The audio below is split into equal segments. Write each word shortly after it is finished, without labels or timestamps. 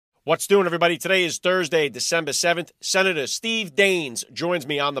What's doing, everybody? Today is Thursday, December 7th. Senator Steve Daines joins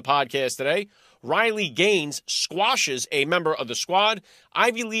me on the podcast today. Riley Gaines squashes a member of the squad.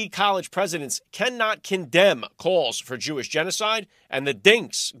 Ivy League college presidents cannot condemn calls for Jewish genocide. And the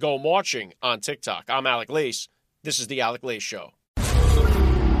DINKs go marching on TikTok. I'm Alec Lace. This is the Alec Lace Show.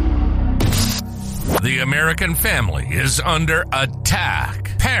 The American family is under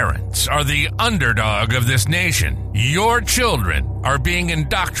attack. Parents are the underdog of this nation. Your children are being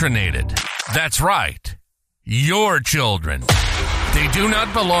indoctrinated. That's right. Your children. They do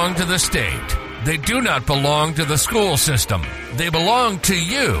not belong to the state. They do not belong to the school system. They belong to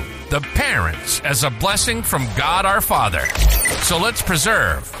you, the parents, as a blessing from God our Father. So let's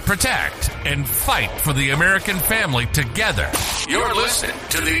preserve, protect, and fight for the American family together. You're listening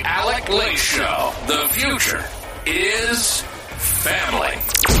to the Alec Lace Show. The future is family.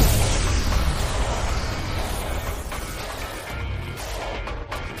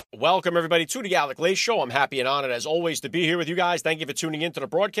 Welcome, everybody, to the Alec Lace Show. I'm happy and honored, as always, to be here with you guys. Thank you for tuning in to the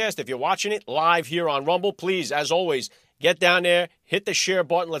broadcast. If you're watching it live here on Rumble, please, as always, get down there, hit the share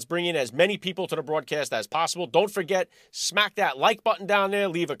button. Let's bring in as many people to the broadcast as possible. Don't forget, smack that like button down there,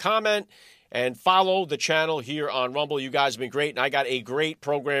 leave a comment, and follow the channel here on Rumble. You guys have been great, and I got a great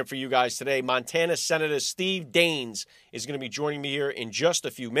program for you guys today. Montana Senator Steve Daines is going to be joining me here in just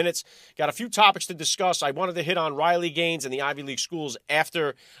a few minutes. Got a few topics to discuss. I wanted to hit on Riley Gaines and the Ivy League schools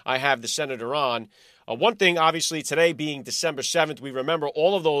after I have the senator on. One thing, obviously, today being December 7th, we remember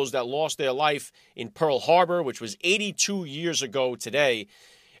all of those that lost their life in Pearl Harbor, which was 82 years ago today.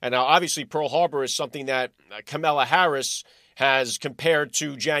 And now, obviously, Pearl Harbor is something that Kamala Harris has compared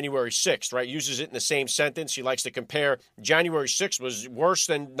to January 6th, right? Uses it in the same sentence. She likes to compare January 6th was worse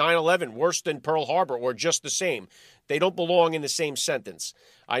than 9/11, worse than Pearl Harbor, or just the same. They don't belong in the same sentence.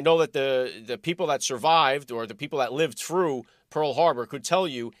 I know that the people that survived or the people that lived through Pearl Harbor could tell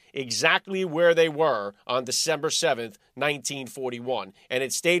you exactly where they were on December 7th, 1941, and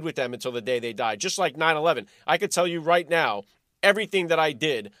it stayed with them until the day they died. Just like 9/11, I could tell you right now everything that I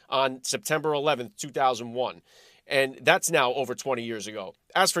did on September 11th, 2001. And that's now over 20 years ago.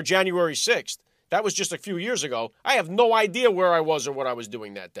 As for January 6th, that was just a few years ago. I have no idea where I was or what I was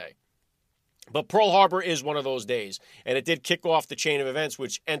doing that day. But Pearl Harbor is one of those days, and it did kick off the chain of events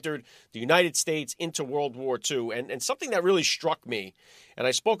which entered the United States into World War II. And something that really struck me, and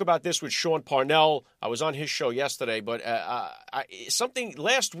I spoke about this with Sean Parnell. I was on his show yesterday, but something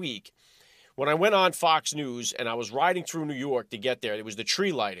last week when I went on Fox News and I was riding through New York to get there, it was the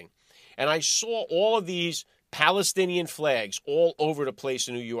tree lighting, and I saw all of these Palestinian flags all over the place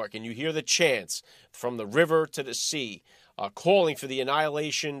in New York, and you hear the chants from the river to the sea calling for the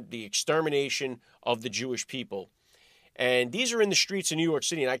annihilation, the extermination of the Jewish people. And these are in the streets of New York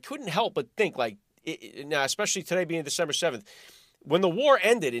City, and I couldn't help but think, now, especially today being December 7th, when the war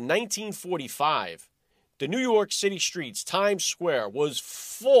ended in 1945, the New York City streets, Times Square, was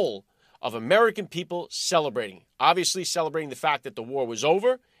full of American people celebrating, obviously celebrating the fact that the war was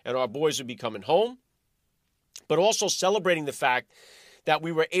over and our boys would be coming home, but also celebrating the fact that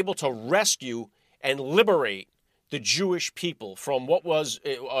we were able to rescue and liberate the Jewish people from what was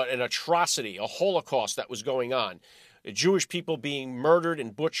an atrocity, a Holocaust that was going on. The Jewish people being murdered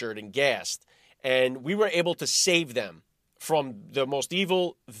and butchered and gassed. And we were able to save them from the most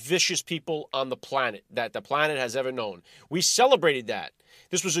evil, vicious people on the planet that the planet has ever known. We celebrated that.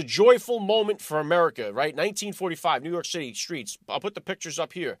 This was a joyful moment for America, right? 1945, New York City streets. I'll put the pictures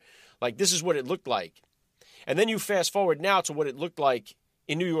up here. Like, this is what it looked like. And then you fast forward now to what it looked like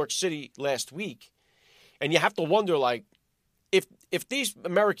in New York City last week. And you have to wonder, like, if these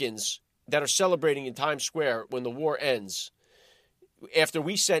Americans that are celebrating in Times Square when the war ends, after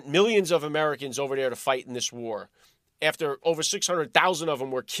we sent millions of Americans over there to fight in this war, after over 600,000 of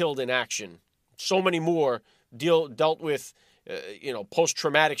them were killed in action, so many more dealt with,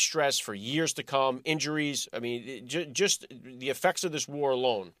 post-traumatic stress for years to come, injuries. I mean, just the effects of this war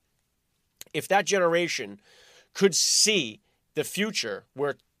alone. If that generation could see the future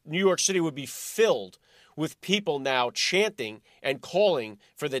where New York City would be filled with people now chanting and calling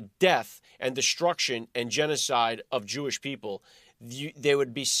for the death and destruction and genocide of Jewish people, they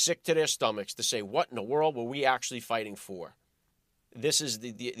would be sick to their stomachs to say, what in the world were we actually fighting for? This is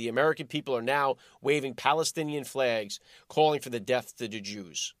the American people are now waving Palestinian flags, calling for the death to the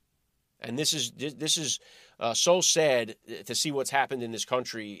Jews. And this is so sad to see what's happened in this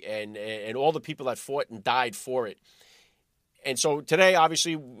country and all the people that fought and died for it. And so today,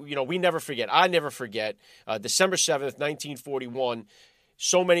 obviously, we never forget. I never forget December 7th, 1941.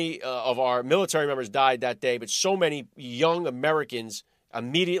 So many of our military members died that day, but so many young Americans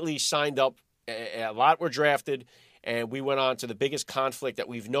immediately signed up. A lot were drafted, and we went on to the biggest conflict that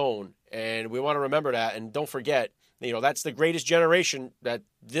we've known. And we want to remember that. And don't forget, that's the greatest generation that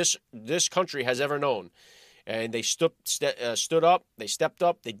this country has ever known. And they stood up, they stepped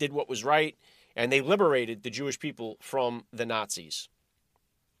up, they did what was right, and they liberated the Jewish people from the Nazis.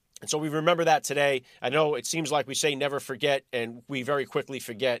 And so we remember that today. I know it seems like we say never forget, and we very quickly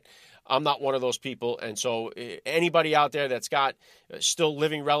forget. I'm not one of those people. And so anybody out there that's got still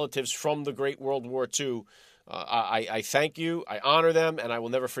living relatives from the Great World War II, I thank you, I honor them, and I will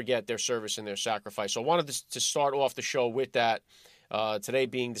never forget their service and their sacrifice. So I wanted to start off the show with that, today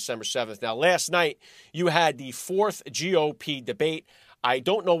being December 7th. Now, last night, you had the fourth GOP debate. I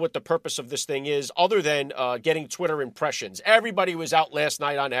don't know what the purpose of this thing is other than getting Twitter impressions. Everybody was out last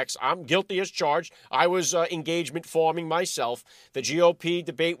night on X. I'm guilty as charged. I was engagement farming myself. The GOP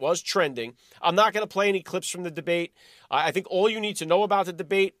debate was trending. I'm not going to play any clips from the debate. I think all you need to know about the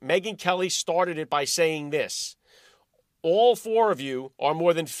debate, Megyn Kelly started it by saying this: all four of you are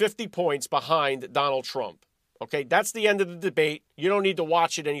more than 50 points behind Donald Trump. Okay, that's the end of the debate. You don't need to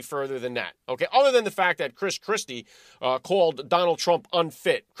watch it any further than that. Okay, other than the fact that Chris Christie called Donald Trump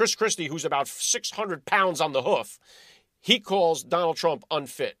unfit. Chris Christie, who's about 600 pounds on the hoof, he calls Donald Trump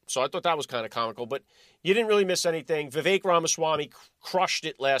unfit. So I thought that was kind of comical, but you didn't really miss anything. Vivek Ramaswamy crushed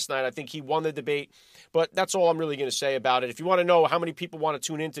it last night. I think he won the debate, but that's all I'm really going to say about it. If you want to know how many people want to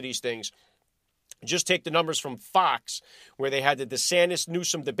tune into these things, just take the numbers from Fox, where they had the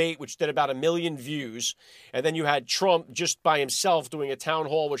DeSantis-Newsom debate, which did about 1 million views. And then you had Trump just by himself doing a town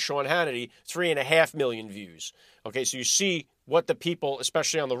hall with Sean Hannity, 3.5 million views. Okay, so you see what the people,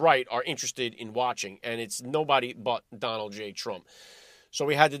 especially on the right, are interested in watching. And it's nobody but Donald J. Trump. So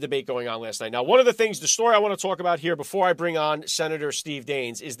we had the debate going on last night. Now, one of the things, the story I want to talk about here before I bring on Senator Steve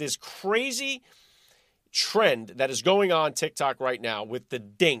Daines is this crazy trend that is going on TikTok right now with the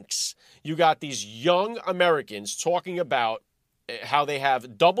DINKs. You got these young Americans talking about how they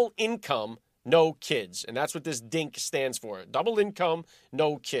have double income, no kids. And that's what this DINK stands for. Double income,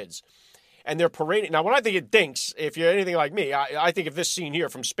 no kids. And they're parading. Now, when I think of DINKs, if you're anything like me, I think of this scene here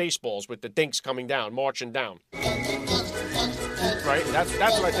from Spaceballs with the DINKs coming down, marching down. Right?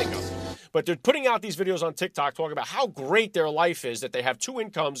 That's what I think of. But they're putting out these videos on TikTok talking about how great their life is, that they have 2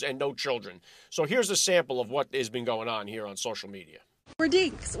 incomes and no children. So here's a sample of what has been going on here on social media. We're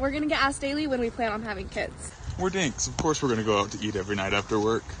DINKs. We're going to get asked daily when we plan on having kids. We're DINKs. Of course we're going to go out to eat every night after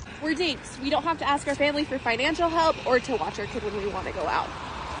work. We're DINKs. We don't have to ask our family for financial help or to watch our kid when we want to go out.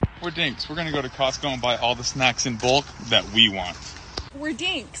 We're DINKs. We're going to go to Costco and buy all the snacks in bulk that we want. We're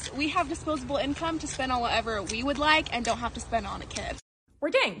DINKs. We have disposable income to spend on whatever we would like and don't have to spend on a kid. We're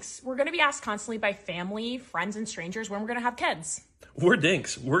DINKs. We're going to be asked constantly by family, friends, and strangers when we're going to have kids. We're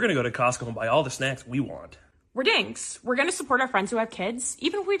DINKs. We're going to go to Costco and buy all the snacks we want. We're DINKs. We're going to support our friends who have kids,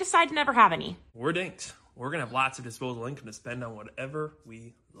 even if we decide to never have any. We're DINKs. We're going to have lots of disposable income to spend on whatever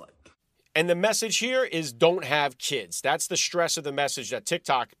we like. And the message here is don't have kids. That's the stress of the message that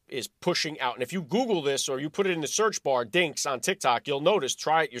TikTok is pushing out. And if you Google this or you put it in the search bar, DINKs on TikTok, you'll notice,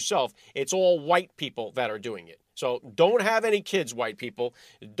 try it yourself, it's all white people that are doing it. So don't have any kids, white people.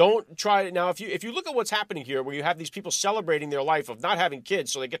 Don't try it. Now, if you look at what's happening here, where you have these people celebrating their life of not having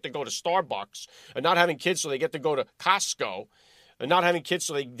kids so they get to go to Starbucks, and not having kids so they get to go to Costco, and not having kids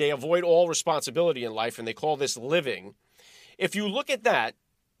so they avoid all responsibility in life, and they call this living. If you look at that,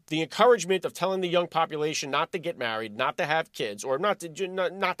 the encouragement of telling the young population not to get married, not to have kids, or not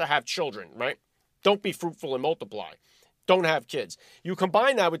to have children, right? Don't be fruitful and multiply. Don't have kids. You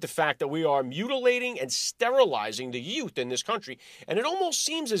combine that with the fact that we are mutilating and sterilizing the youth in this country, and it almost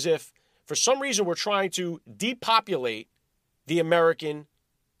seems as if, for some reason, we're trying to depopulate the American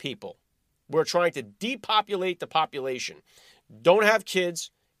people. We're trying to depopulate the population. Don't have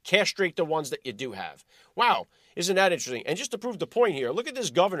kids. Castrate the ones that you do have. Wow, isn't that interesting? And just to prove the point here, look at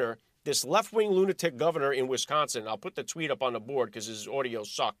this governor, this left-wing lunatic governor in Wisconsin. I'll put the tweet up on the board because his audio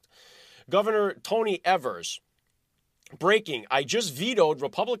sucked. Governor Tony Evers. Breaking, I just vetoed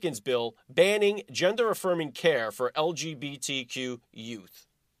Republicans' bill banning gender-affirming care for LGBTQ youth.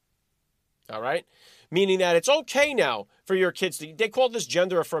 All right? Meaning that it's okay now for your kids to, they call this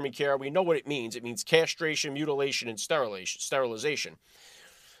gender-affirming care. We know what it means. It means castration, mutilation, and sterilization.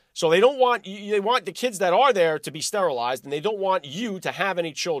 So they want the kids that are there to be sterilized, and they don't want you to have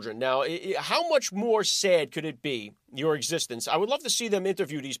any children. Now, how much more sad could it be, your existence? I would love to see them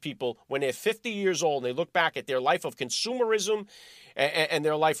interview these people when they're 50 years old, and they look back at their life of consumerism and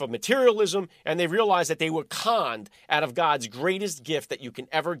their life of materialism, and they realize that they were conned out of God's greatest gift that you can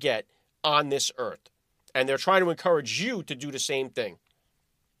ever get on this earth. And they're trying to encourage you to do the same thing.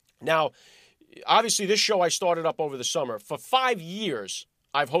 Now, obviously, this show I started up over the summer. For 5 years,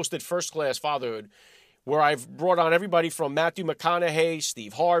 I've hosted First Class Fatherhood, where I've brought on everybody from Matthew McConaughey,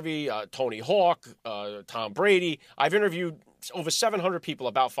 Steve Harvey, Tony Hawk, Tom Brady. I've interviewed over 700 people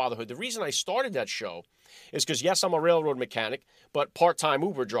about fatherhood. The reason I started that show is because, yes, I'm a railroad mechanic, but part-time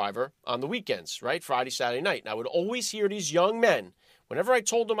Uber driver on the weekends, right? Friday, Saturday night. And I would always hear these young men, whenever I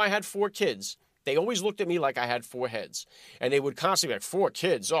told them I had 4 kids, they always looked at me like I had 4 heads. And they would constantly be like, 4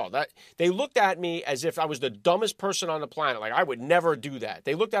 kids? Oh, that. They looked at me as if I was the dumbest person on the planet. Like, I would never do that.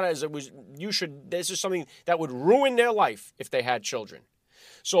 They looked at it as this is something that would ruin their life if they had children.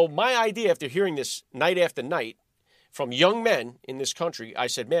 So my idea, after hearing this night after night from young men in this country, I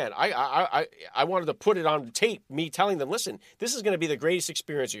said, man, I wanted to put it on tape, me telling them, listen, this is going to be the greatest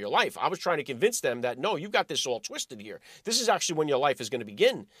experience of your life. I was trying to convince them that, no, you've got this all twisted here. This is actually when your life is going to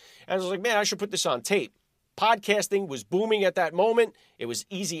begin. And I was like, man, I should put this on tape. Podcasting was booming at that moment. It was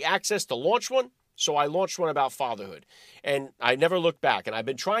easy access to launch one. So I launched one about fatherhood, and I never looked back. And I've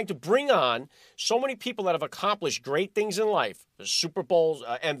been trying to bring on so many people that have accomplished great things in life. The Super Bowls,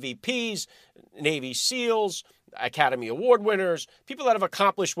 MVPs, Navy SEALs, Academy Award winners, people that have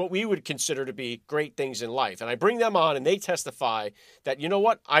accomplished what we would consider to be great things in life. And I bring them on and they testify that, you know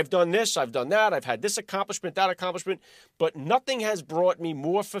what, I've done this, I've done that, I've had this accomplishment, that accomplishment, but nothing has brought me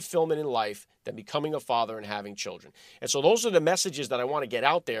more fulfillment in life than becoming a father and having children. And so those are the messages that I want to get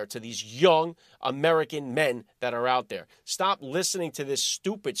out there to these young American men that are out there. Stop listening to this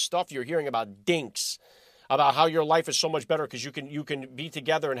stupid stuff you're hearing about DINKs, about how your life is so much better because you can be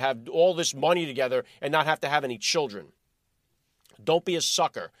together and have all this money together and not have to have any children. Don't be a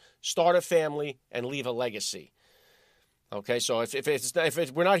sucker. Start a family and leave a legacy. Okay, so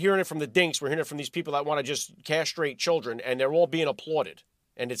if we're not hearing it from the DINKs, we're hearing it from these people that want to just castrate children, and they're all being applauded.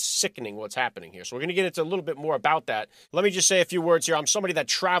 And it's sickening what's happening here. So we're going to get into a little bit more about that. Let me just say a few words here. I'm somebody that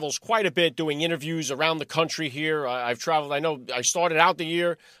travels quite a bit doing interviews around the country here. I've traveled. I know I started out the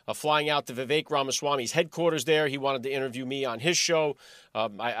year flying out to Vivek Ramaswamy's headquarters there. He wanted to interview me on his show.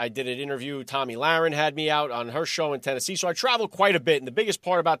 I did an interview. Tommy Lahren had me out on her show in Tennessee. So I travel quite a bit. And the biggest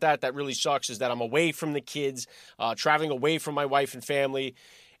part about that really sucks is that I'm away from the kids, traveling away from my wife and family.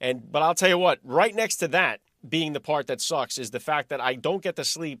 But I'll tell you what, right next to that, being the part that sucks, is the fact that I don't get to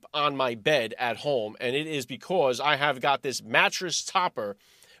sleep on my bed at home, and it is because I have got this mattress topper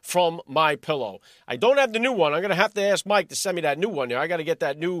from MyPillow. I don't have the new one. I'm going to have to ask Mike to send me that new one there. I got to get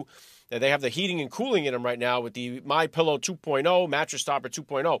that new. They have the heating and cooling in them right now with the MyPillow 2.0, mattress topper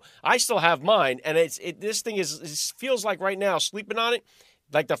 2.0. I still have mine, and this thing feels like right now, sleeping on it,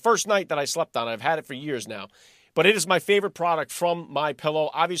 like the first night that I slept on it. I've had it for years now. But it is my favorite product from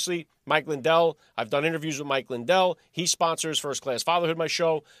MyPillow. Obviously, Mike Lindell. I've done interviews with Mike Lindell. He sponsors First Class Fatherhood, my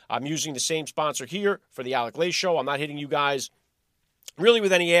show. I'm using the same sponsor here for the Alec Lay Show. I'm not hitting you guys really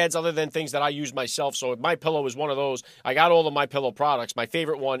with any ads other than things that I use myself. So MyPillow is one of those. I got all of MyPillow products. My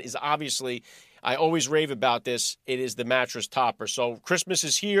favorite one is obviously, I always rave about this, it is the mattress topper. So Christmas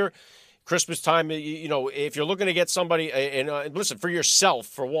is here. Christmas time, if you're looking to get somebody, and listen, for yourself,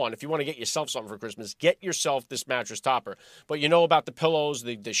 for one, if you want to get yourself something for Christmas, get yourself this mattress topper. But you know about the pillows,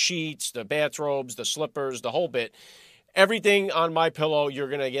 the sheets, the bathrobes, the slippers, the whole bit. Everything on MyPillow, you're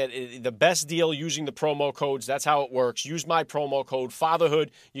going to get the best deal using the promo codes. That's how it works. Use my promo code,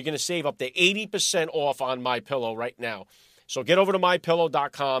 Fatherhood. You're going to save up to 80% off on MyPillow right now. So get over to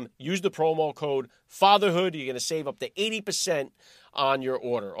MyPillow.com. Use the promo code, Fatherhood. You're going to save up to 80% on your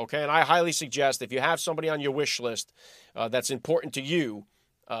order, okay? And I highly suggest if you have somebody on your wish list that's important to you,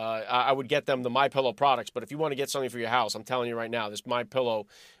 I would get them the MyPillow products. But if you want to get something for your house, I'm telling you right now, this MyPillow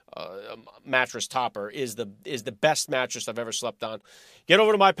mattress topper is the best mattress I've ever slept on. Get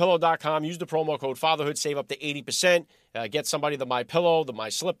over to MyPillow.com. Use the promo code Fatherhood. Save up to 80%. Get somebody the MyPillow, the My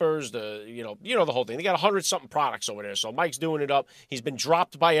Slippers, the whole thing. They got 100-something products over there. So Mike's doing it up. He's been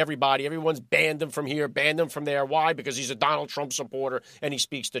dropped by everybody. Everyone's banned him from here, banned him from there. Why? Because he's a Donald Trump supporter and he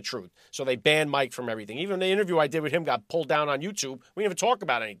speaks the truth. So they banned Mike from everything. Even the interview I did with him got pulled down on YouTube. We didn't even talk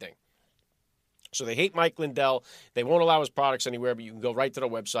about anything. So they hate Mike Lindell. They won't allow his products anywhere, but you can go right to the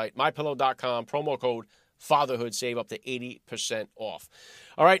website, MyPillow.com, promo code Fatherhood, save up to 80% off.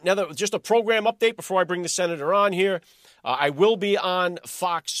 All right, now just a program update before I bring the senator on here. I will be on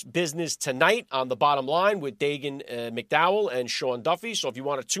Fox Business tonight on The Bottom Line with Dagan McDowell and Sean Duffy. So if you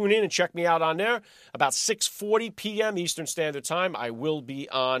want to tune in and check me out on there, about 6:40 p.m. Eastern Standard Time, I will be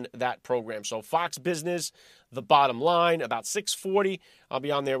on that program. So Fox Business, The Bottom Line, about 6:40. I'll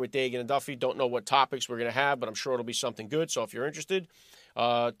be on there with Dagan and Duffy. Don't know what topics we're going to have, but I'm sure it'll be something good. So if you're interested,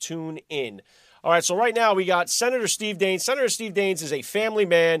 tune in. All right, so right now we got Senator Steve Daines. Senator Steve Daines is a family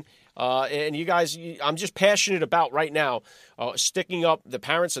man. And you guys, I'm just passionate about right now sticking up. The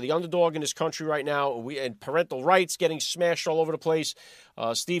parents are the underdog in this country right now. And parental rights getting smashed all over the place.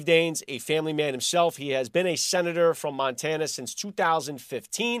 Steve Daines, a family man himself. He has been a senator from Montana since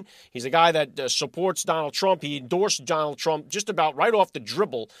 2015. He's a guy that supports Donald Trump. He endorsed Donald Trump just about right off the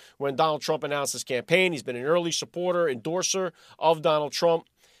dribble when Donald Trump announced his campaign. He's been an early supporter, endorser of Donald Trump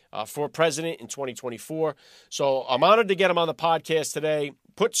for president in 2024. So I'm honored to get him on the podcast today.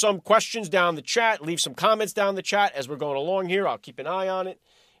 Put some questions down the chat. Leave some comments down the chat as we're going along here. I'll keep an eye on it.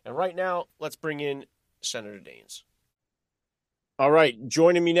 And right now, let's bring in Senator Daines. All right,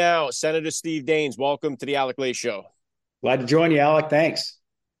 joining me now, Senator Steve Daines. Welcome to the Alec Lay Show. Glad to join you, Alec. Thanks.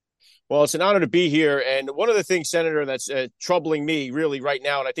 Well, it's an honor to be here. And one of the things, Senator, that's troubling me really right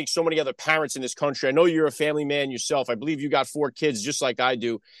now, and I think so many other parents in this country, I know you're a family man yourself. I believe you got 4 kids just like I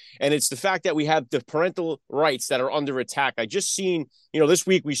do. And it's the fact that we have the parental rights that are under attack. I just seen, this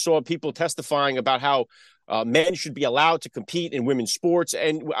week we saw people testifying about how men should be allowed to compete in women's sports.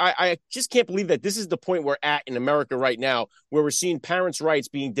 And I just can't believe that this is the point we're at in America right now, where we're seeing parents' rights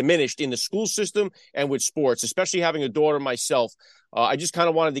being diminished in the school system and with sports, especially having a daughter myself. I just kind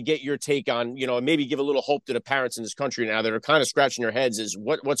of wanted to get your take on, and maybe give a little hope to the parents in this country now that are kind of scratching their heads is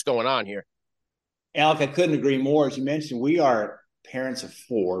what's going on here. Alec, I couldn't agree more. As you mentioned, we are parents of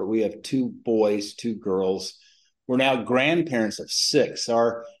 4. We have 2 boys, 2 girls. We're now grandparents of 6.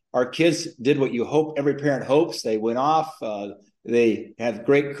 Our kids did what you hope every parent hopes. They went off. They have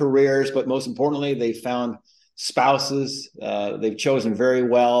great careers, but most importantly, they found spouses. They've chosen very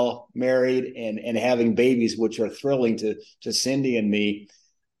well, married and having babies, which are thrilling to Cindy and me.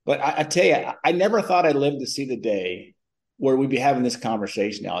 But I tell you, I never thought I'd live to see the day where we'd be having this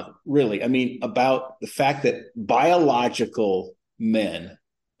conversation now. Really, I mean, about the fact that biological men,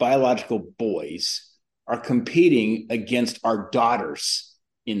 biological boys are competing against our daughters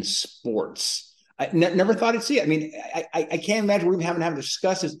in sports. I never thought I'd see it. I mean, I can't imagine we haven't had to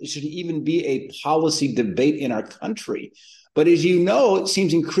discuss this. It should even be a policy debate in our country. But as you know, it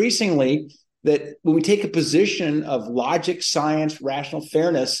seems increasingly that when we take a position of logic, science, rational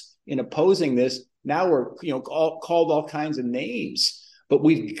fairness in opposing this, now we're called all kinds of names. But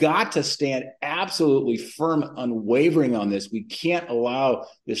we've got to stand absolutely firm, unwavering on this. We can't allow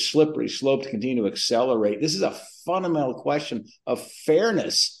this slippery slope to continue to accelerate. This is a fundamental question of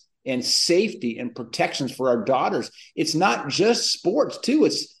fairness and safety and protections for our daughters. It's not just sports, too.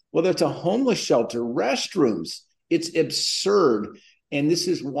 It's whether it's a homeless shelter, restrooms. It's absurd. And this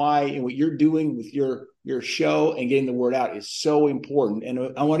is why what you're doing with your show and getting the word out is so important.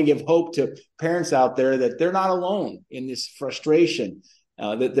 And I want to give hope to parents out there that they're not alone in this frustration.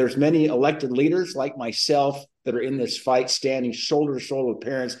 That there's many elected leaders like myself that are in this fight, standing shoulder to shoulder with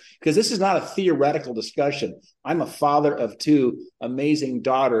parents, because this is not a theoretical discussion. I'm a father of 2 amazing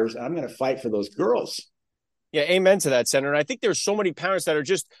daughters, and I'm going to fight for those girls. Yeah, amen to that, Senator. I think there's so many parents that are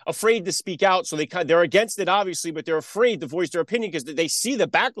just afraid to speak out. So they're against it, obviously, but they're afraid to voice their opinion because they see the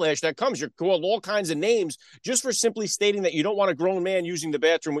backlash that comes. You're called all kinds of names just for simply stating that you don't want a grown man using the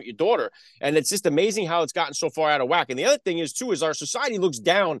bathroom with your daughter. And it's just amazing how it's gotten so far out of whack. And the other thing is, too, is our society looks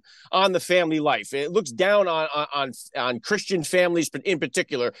down on the family life. It looks down on Christian families in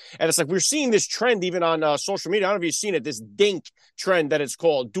particular. And it's like we're seeing this trend even on social media. I don't know if you've seen it, this DINK trend that it's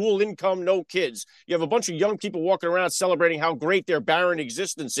called, dual income, no kids. You have a bunch of young people walking around celebrating how great their barren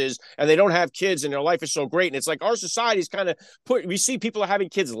existence is, and they don't have kids and their life is so great. And it's like our society's kind of we see people are having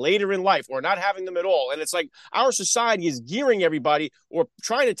kids later in life or not having them at all. And it's like our society is gearing everybody or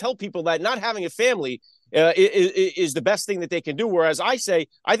trying to tell people that not having a family is the best thing that they can do. Whereas I say,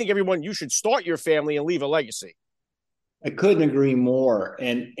 I think you should start your family and leave a legacy. I couldn't agree more.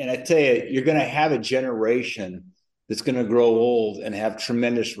 And I tell you, you're going to have a generation that's going to grow old and have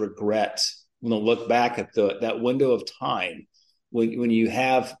tremendous regrets when they look back at that window of time when you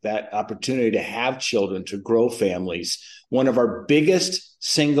have that opportunity to have children, to grow families. One of our biggest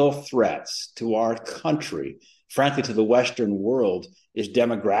single threats to our country, frankly, to the Western world, is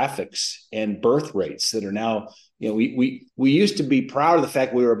demographics and birth rates that are now, we used to be proud of the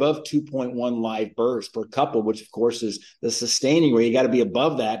fact we were above 2.1 live births per couple, which of course is the sustaining rate. You got to be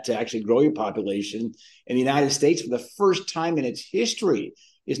above that to actually grow your population. In the United States, for the first time in its history,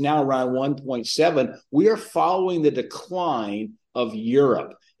 is now around 1.7. We are following the decline of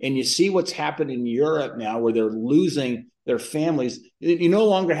Europe. And you see what's happened in Europe now, where they're losing their families. You no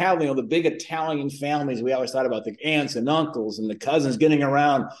longer have, the big Italian families we always thought about, the aunts and uncles and the cousins getting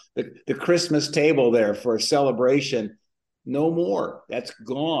around the Christmas table there for a celebration. No more. That's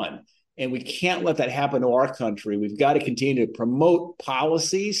gone. And we can't let that happen to our country. We've got to continue to promote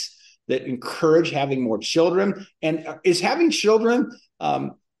policies that encourage having more children. And is having children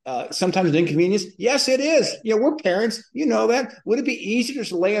sometimes an inconvenience? Yes, it is. We're parents. You know that. Would it be easier to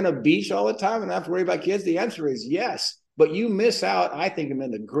just lay on a beach all the time and not have to worry about kids? The answer is yes. But you miss out, I think,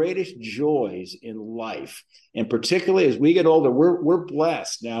 in the greatest joys in life. And particularly as we get older, we're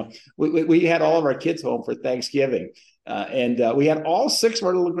blessed. Now, we had all of our kids home for Thanksgiving. And we had all 6 of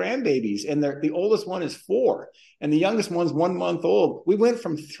our little grandbabies. And the oldest one is 4. And the youngest one's 1 month old. We went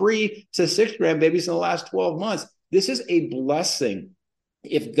from 3 to 6 grandbabies in the last 12 months. This is a blessing.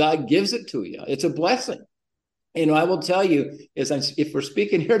 If God gives it to you, it's a blessing. I will tell you, if we're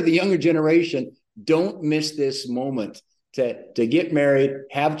speaking here to the younger generation, don't miss this moment to get married,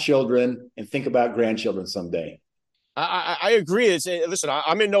 have children, and think about grandchildren someday. I agree. Listen,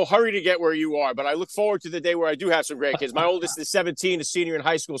 I'm in no hurry to get where you are, but I look forward to the day where I do have some grandkids. My oldest is 17, a senior in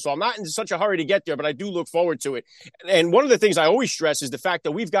high school, so I'm not in such a hurry to get there, but I do look forward to it. And one of the things I always stress is the fact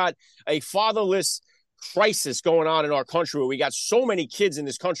that we've got a fatherless crisis going on in our country, where we got so many kids in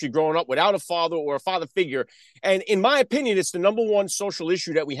this country growing up without a father or a father figure. And in my opinion, it's the number one social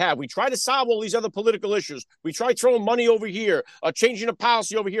issue that we have. We try to solve all these other political issues. We try throwing money over here, changing a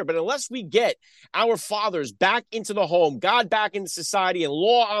policy over here. But unless we get our fathers back into the home, God back into society, and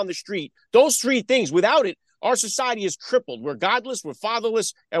law on the street, those 3 things, without it, our society is crippled. We're godless, we're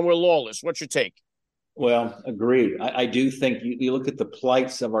fatherless, and we're lawless. What's your take? Well, agreed. I do think you look at the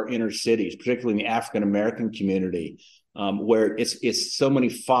plights of our inner cities, particularly in the African American community, where it's so many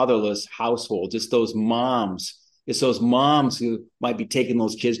fatherless households. It's those moms. It's those moms who might be taking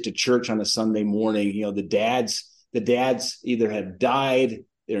those kids to church on a Sunday morning. The dads either have died,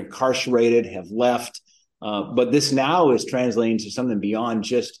 they're incarcerated, have left. But this now is translating to something beyond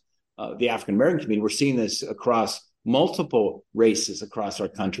just the African American community. We're seeing this across multiple races across our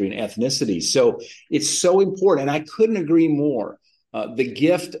country and ethnicities. So it's so important. And I couldn't agree more. The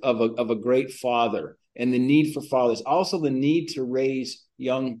gift of a great father and the need for fathers, also the need to raise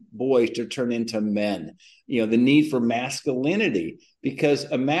young boys to turn into men, the need for masculinity, because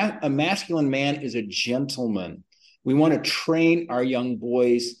a masculine man is a gentleman. We want to train our young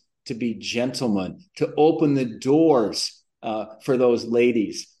boys to be gentlemen, to open the doors for those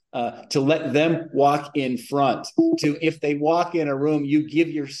ladies. To let them walk in front, if they walk in a room, you give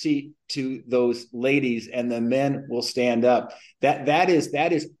your seat to those ladies and the men will stand up. That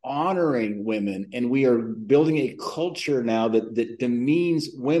is honoring women. And we are building a culture now that demeans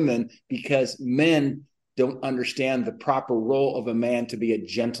women because men don't understand the proper role of a man to be a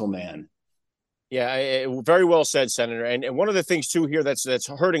gentleman. Yeah, very well said, Senator. And one of the things too here that's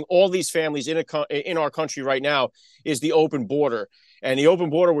hurting all these families in our country right now is the open border. And the open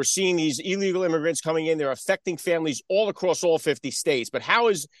border, we're seeing these illegal immigrants coming in. They're affecting families all across all 50 states. But how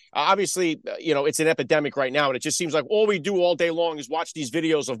is, obviously, it's an epidemic right now. And it just seems like all we do all day long is watch these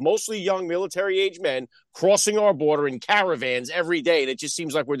videos of mostly young military-age men crossing our border in caravans every day. And it just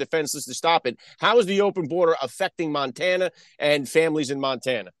seems like we're defenseless to stop it. How is the open border affecting Montana and families in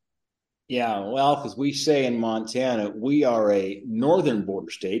Montana? Yeah, well, because we say in Montana, we are a northern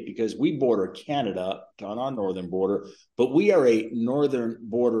border state because we border Canada on our northern border, but we are a northern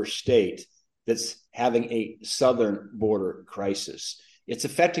border state that's having a southern border crisis. It's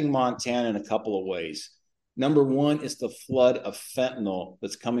affecting Montana in a couple of ways. Number one is the flood of fentanyl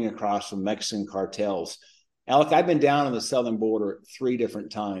that's coming across from Mexican cartels. Alec, I've been down on the southern border 3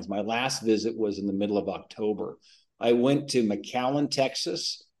 different times. My last visit was in the middle of October. I went to McAllen,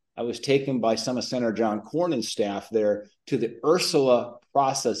 Texas. I was taken by some of Senator John Cornyn's staff there to the Ursula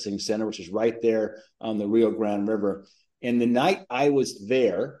Processing Center, which is right there on the Rio Grande River. And the night I was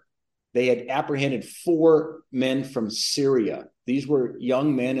there, they had apprehended 4 men from Syria. These were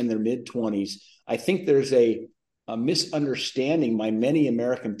young men in their mid-20s. I think there's a misunderstanding by many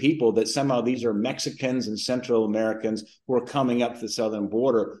American people that somehow these are Mexicans and Central Americans who are coming up to the southern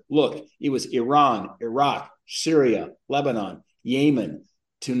border. Look, it was Iran, Iraq, Syria, Lebanon, Yemen,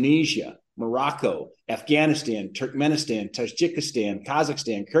 Tunisia, Morocco, Afghanistan, Turkmenistan, Tajikistan,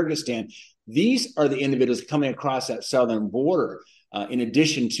 Kazakhstan, Kyrgyzstan. These are the individuals coming across that southern border, in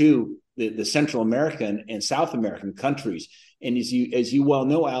addition to the Central American and South American countries. And as you well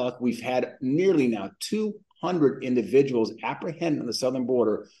know, Alec, we've had nearly now 200 individuals apprehended on the southern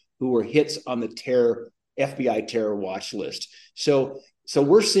border who were hits on the FBI terror watch list. So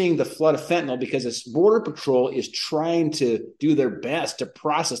we're seeing the flood of fentanyl because this Border Patrol is trying to do their best to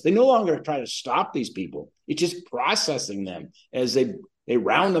process. They no longer try to stop these people. It's just processing them as they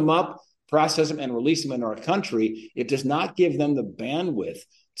round them up, process them, and release them into our country. It does not give them the bandwidth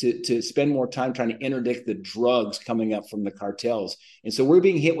to spend more time trying to interdict the drugs coming up from the cartels. And so we're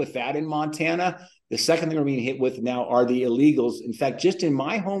being hit with that in Montana. The second thing we're being hit with now are the illegals. In fact, just in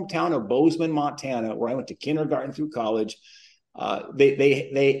my hometown of Bozeman, Montana, where I went to kindergarten through college,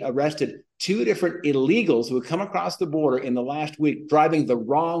 They arrested 2 different illegals who had come across the border in the last week, driving the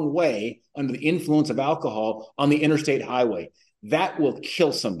wrong way under the influence of alcohol on the interstate highway. That will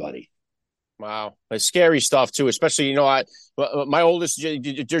kill somebody. Wow. It's scary stuff, too, especially, my oldest,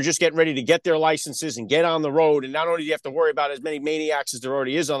 they're just getting ready to get their licenses and get on the road. And not only do you have to worry about as many maniacs as there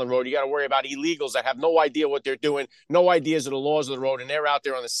already is on the road, you got to worry about illegals that have no idea what they're doing, no ideas of the laws of the road. And they're out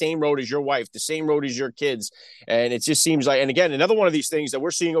there on the same road as your wife, the same road as your kids. And it just seems like, and again, another one of these things that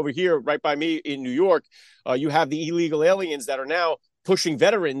we're seeing over here right by me in New York, you have the illegal aliens that are now pushing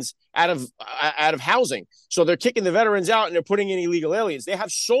veterans out of housing. So they're kicking the veterans out and they're putting in illegal aliens. They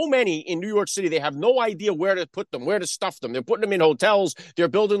have so many in New York City. They have no idea where to put them, where to stuff them. They're putting them in hotels. They're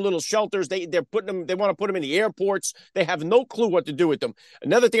building little shelters. They want to put them in the airports. They have no clue what to do with them.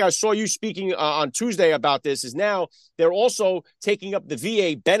 Another thing I saw you speaking on Tuesday about this is now they're also taking up the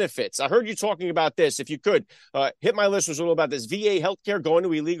VA benefits. I heard you talking about this. If you could hit my listeners a little about this VA healthcare going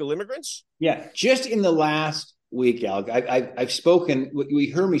to illegal immigrants. Yeah, just in the last week, Alec, I've spoken. We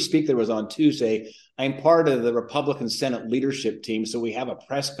heard me speak. There was on Tuesday. I'm part of the Republican Senate leadership team, so we have a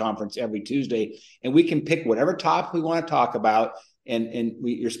press conference every Tuesday, and we can pick whatever topic we want to talk about.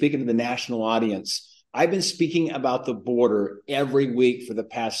 You're speaking to the national audience. I've been speaking about the border every week for the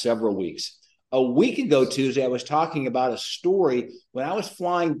past several weeks. A week ago, Tuesday, I was talking about a story when I was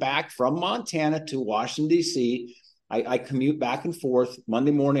flying back from Montana to Washington, D.C. I commute back and forth.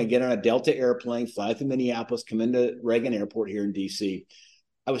 Monday morning, I get on a Delta airplane, fly through Minneapolis, come into Reagan Airport here in D.C.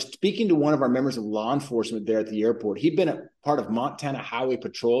 I was speaking to one of our members of law enforcement there at the airport. He'd been a part of Montana Highway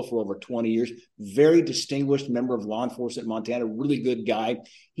Patrol for over 20 years, very distinguished member of law enforcement in Montana, really good guy.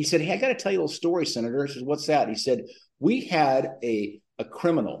 He said, "Hey, I got to tell you a little story, Senator." I said, "What's that?" He said, "We had a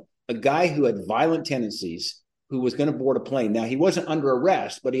criminal, a guy who had violent tendencies, who was going to board a plane. Now, he wasn't under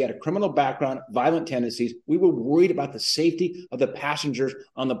arrest, but he had a criminal background, violent tendencies. We were worried about the safety of the passengers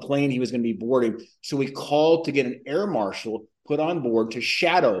on the plane he was going to be boarding. So we called to get an air marshal put on board to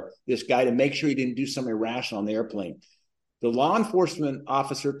shadow this guy to make sure he didn't do something irrational on the airplane." The law enforcement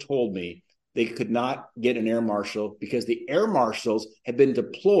officer told me they could not get an air marshal because the air marshals had been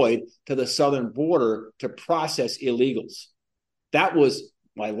deployed to the southern border to process illegals. That was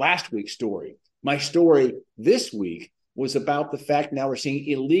my last week's story. My story this week was about the fact now we're seeing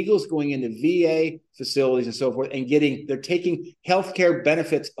illegals going into VA facilities and so forth and they're taking healthcare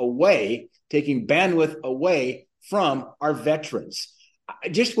benefits away, taking bandwidth away from our veterans.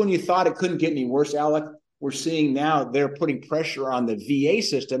 Just when you thought it couldn't get any worse, Alec, we're seeing now they're putting pressure on the VA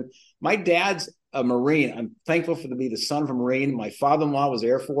system. My dad's a Marine. I'm thankful to be the son of a Marine. My father-in-law was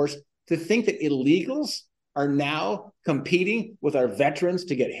Air Force. To think that illegals are now competing with our veterans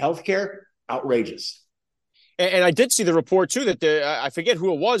to get healthcare, outrageous. And I did see the report, too, that I forget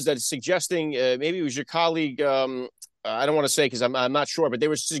who it was that is suggesting, maybe it was your colleague, I don't want to say because I'm not sure, but they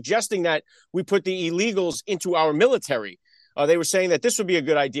were suggesting that we put the illegals into our military. They were saying that this would be a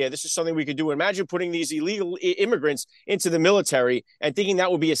good idea. This is something we could do. Imagine putting these illegal immigrants into the military and thinking that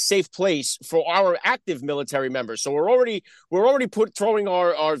would be a safe place for our active military members. So we're already throwing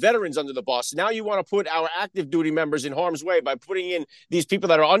our veterans under the bus. Now you want to put our active duty members in harm's way by putting in these people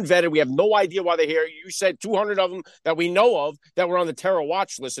that are unvetted. We have no idea why they're here. You said 200 of them that we know of that were on the terror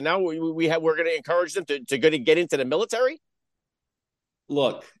watch list, and now we're going to encourage them to get into the military.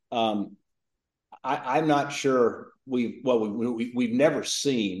 Look, I'm not sure. We've never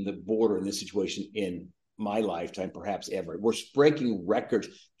seen the border in this situation in my lifetime, perhaps ever. We're breaking records.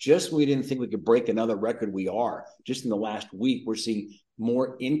 Just when we didn't think we could break another record, we are. Just in the last week, we're seeing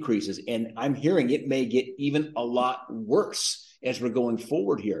more increases. And I'm hearing it may get even a lot worse as we're going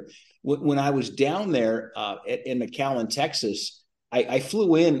forward here. When I was down there in McAllen, Texas, I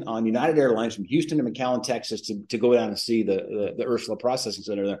flew in on United Airlines from Houston to McAllen, Texas to go down and see the Ursula Processing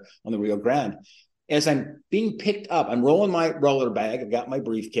Center there on the Rio Grande. As I'm being picked up, I'm rolling my roller bag. I've got my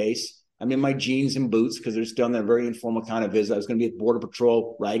briefcase. I'm in my jeans and boots because they're still on a very informal kind of visit. I was going to be at Border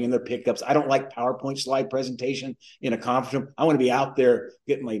Patrol riding in their pickups. I don't like PowerPoint slide presentation in a conference room. I want to be out there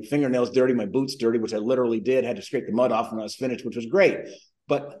getting my fingernails dirty, my boots dirty, which I literally did. Had to scrape the mud off when I was finished, which was great.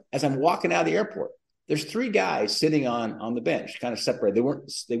 But as I'm walking out of the airport, there's 3 guys sitting on the bench, kind of separated.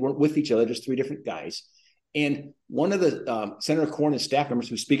 They weren't with each other, just 3 different guys. And one of the Senator Cornyn's staff members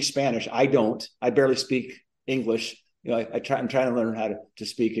who speaks Spanish, I don't. I barely speak English. I'm trying to learn how to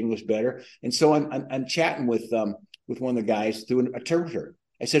speak English better. And so I'm chatting with one of the guys through an interpreter.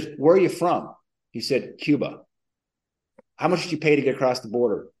 I said, "Where are you from?" He said, "Cuba." "How much did you pay to get across the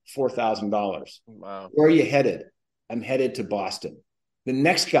border?" $4,000. Wow. "Where are you headed?" "I'm headed to Boston." The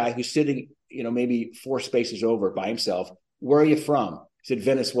next guy who's sitting, maybe 4 spaces over by himself, "Where are you from?" He said,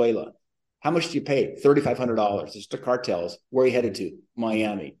 "Venezuela." How much do you pay? $3,500. It's the cartels. Where are you headed to?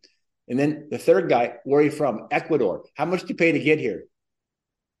 Miami. And then the third guy, where are you from? Ecuador. How much do you pay to get here?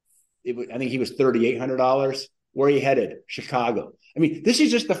 I think he was $3,800. Where are you headed? Chicago. I mean, this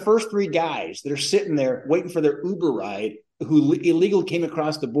is just the first three guys that are sitting there waiting for their Uber ride who illegally came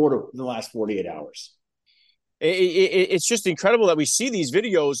across the border in the last 48 hours. It's just incredible that we see these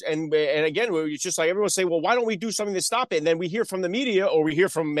videos, and again, it's just like everyone say, well, why don't we do something to stop it? And then we hear from the media, or we hear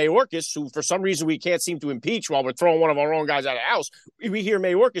from Mayorkas, who for some reason we can't seem to impeach while we're throwing one of our own guys out of the house. We hear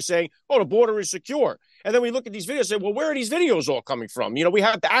Mayorkas saying, oh, the border is secure. And then we look at these videos and say, well, where are these videos all coming from? You know, we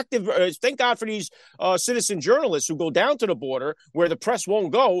have the active, thank God for these citizen journalists who go down to the border where the press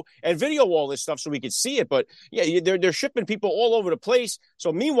won't go and video all this stuff so we can see it. But yeah, they're shipping people all over the place.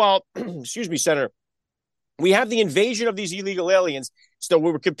 So meanwhile, excuse me, Senator, we have the invasion of these illegal aliens. So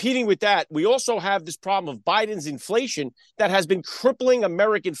we're competing with that. We also have this problem of Biden's inflation that has been crippling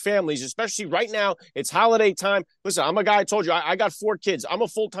American families, especially right now. It's holiday time. Listen, I'm a guy, I told you, I got 4 kids. I'm a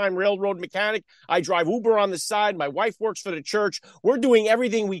full-time railroad mechanic. I drive Uber on the side. My wife works for the church. We're doing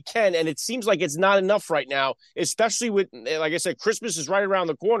everything we can, and it seems like it's not enough right now, especially with, like I said, Christmas is right around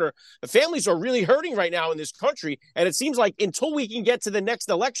the corner. The families are really hurting right now in this country, and it seems like until we can get to the next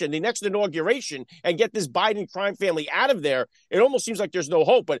election, the next inauguration, and get this Biden crime family out of there, it almost seems like there's no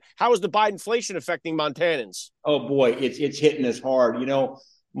hope. But how is the Biden inflation affecting Montanans? Oh boy, it's hitting us hard. You know,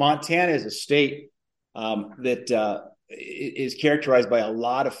 Montana is a state that is characterized by a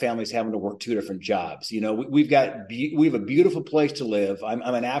lot of families having to work 2 different jobs. You know, we have a beautiful place to live. I'm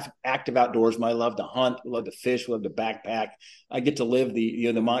an active outdoorsman. I love to hunt, love to fish, love to backpack. I get to live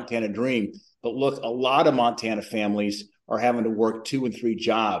the Montana dream. But look, a lot of Montana families are having to work 2 and 3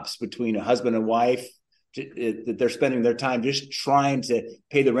 jobs between a husband and wife. That they're spending their time just trying to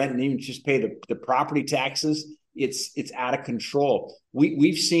pay the rent and even just pay the property taxes. It's out of control.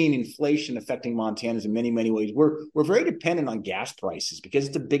 We've seen inflation affecting Montanans in many ways. We're very dependent on gas prices because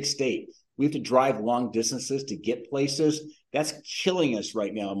it's a big state. We have to drive long distances to get places. That's killing us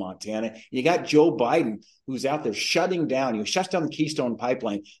right now in Montana. You got Joe Biden, who's out there shutting down. He shuts down the Keystone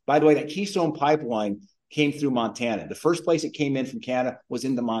Pipeline. By the way, that Keystone Pipeline came through Montana. The first place it came in from Canada was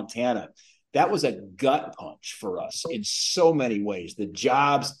into Montana. That was a gut punch for us in so many ways. The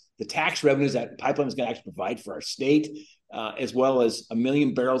jobs, the tax revenues that pipeline is going to actually provide for our state, as well as 1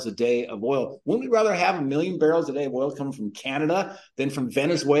 million barrels a day of oil. Wouldn't we rather have 1 million barrels a day of oil coming from Canada than from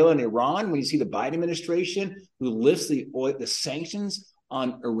Venezuela and Iran? When you see the Biden administration who lifts the sanctions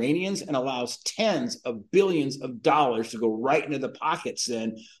on Iranians and allows tens of billions of dollars to go right into the pockets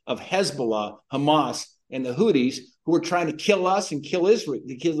then of Hezbollah, Hamas, and the Houthis, who are trying to kill us and kill Israel,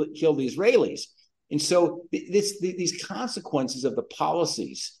 kill the Israelis. And so these consequences of the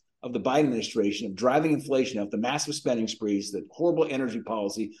policies of the Biden administration of driving inflation up, the massive spending sprees, the horrible energy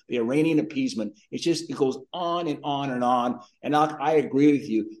policy, the Iranian appeasement, it goes on and on and on. And I agree with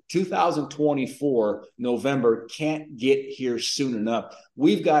you. 2024, November can't get here soon enough.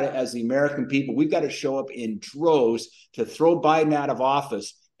 We've got to, as the American people, we've got to show up in droves to throw Biden out of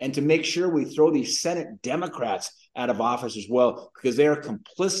office and to make sure we throw these Senate Democrats out of office as well, because they are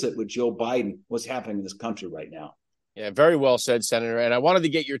complicit with Joe Biden, what's happening in this country right now. Yeah, very well said, Senator. And I wanted to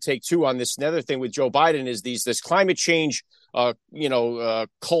get your take, too, on this. Another thing with Joe Biden is this climate change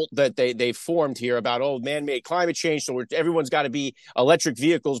cult that they formed here about, man-made climate change. So everyone's got to be electric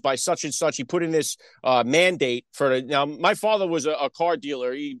vehicles by such and such. He put in this mandate now, my father was a car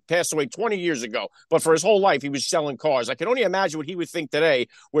dealer. He passed away 20 years ago, but for his whole life, he was selling cars. I can only imagine what he would think today,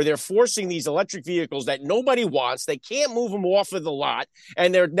 where they're forcing these electric vehicles that nobody wants. They can't move them off of the lot.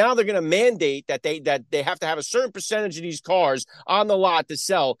 And they're going to mandate that they have to have a certain percentage of these cars on the lot to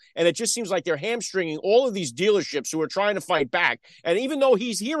sell. And it just seems like they're hamstringing all of these dealerships who are trying to fight back. And even though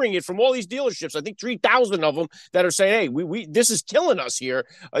he's hearing it from all these dealerships, I think 3,000 of them that are saying, hey, we this is killing us here.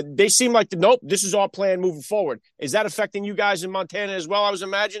 They seem like, nope, this is our plan moving forward. Is that affecting you guys in Montana as well? I was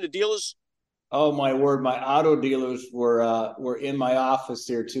imagining the dealers. Oh, my word. My auto dealers were in my office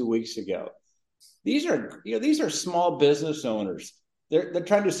here 2 weeks ago. These are small business owners. They're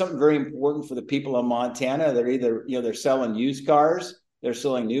trying to do something very important for the people of Montana. They're either, they're selling used cars. They're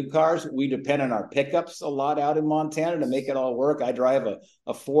selling new cars. We depend on our pickups a lot out in Montana to make it all work. I drive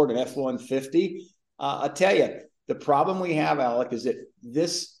a Ford, an F-150. I'll tell you, the problem we have, Alec, is that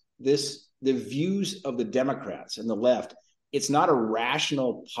the views of the Democrats and the left, it's not a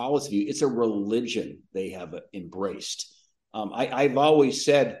rational policy view. It's a religion they have embraced. I've always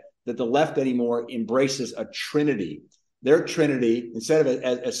said that the left anymore embraces a trinity. Their trinity, instead of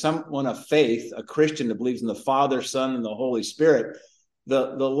as someone of faith, a Christian that believes in the Father, Son, and the Holy Spirit,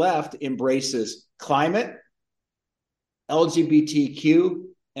 the left embraces climate, LGBTQ,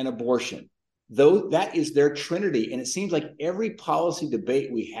 and abortion. though that is their trinity. And it seems like every policy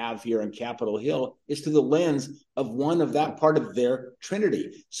debate we have here on Capitol Hill is through the lens of one of that part of their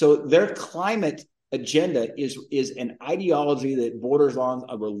trinity. So their climate agenda is an ideology that borders on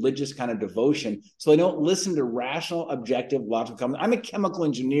a religious kind of devotion. So they don't listen to rational, objective, logical comments. I'm a chemical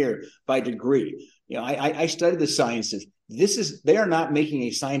engineer by degree. I study the sciences. They are not making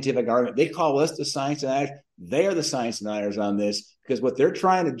a scientific argument. They call us the science deniers. They are the science deniers on this, because what they're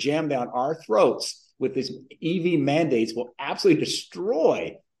trying to jam down our throats with these EV mandates will absolutely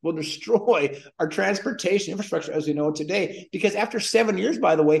destroy our transportation infrastructure as we know it today. Because after 7 years,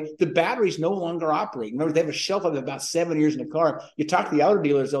 by the way, the batteries no longer operate. Remember, they have a shelf life of about 7 years in a car. You talk to the auto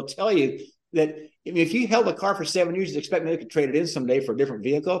dealers, they'll tell you that if you held a car for 7 years, you expect maybe you could trade it in someday for a different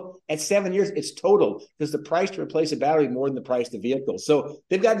vehicle. At 7 years, it's total, because the price to replace a battery is more than the price of the vehicle. So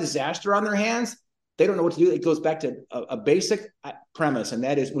they've got a disaster on their hands. They don't know what to do. It goes back to a basic premise, and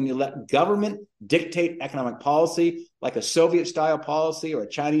that is when you let government dictate economic policy, like a Soviet-style policy or a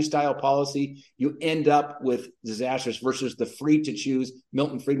Chinese-style policy, you end up with disasters versus the free-to-choose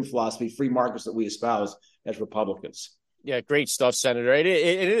Milton Friedman philosophy, free markets that we espouse as Republicans. Yeah, great stuff, Senator.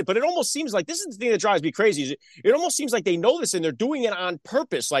 But it almost seems like, this is the thing that drives me crazy, is it almost seems like they know this and they're doing it on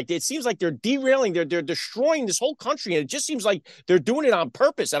purpose. Like, it seems like they're derailing, they're destroying this whole country, and it just seems like they're doing it on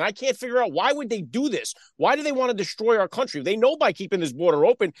purpose. And I can't figure out, why would they do this? Why do they want to destroy our country? They know by keeping this border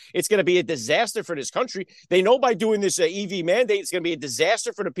open, it's going to be a disaster for this country. They know by doing this EV mandate, it's going to be a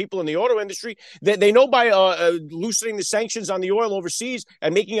disaster for the people in the auto industry. They know by loosening the sanctions on the oil overseas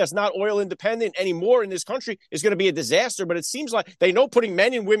and making us not oil independent anymore in this country is going to be a disaster. But it seems like they know putting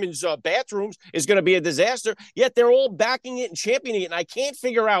men in women's bathrooms is going to be a disaster, yet they're all backing it and championing it. And I can't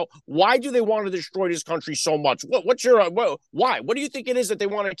figure out, why do they want to destroy this country so much? Why? What do you think it is that they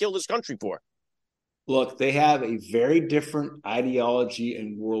want to kill this country for? Look, they have a very different ideology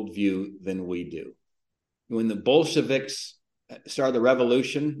and worldview than we do. When the Bolsheviks started the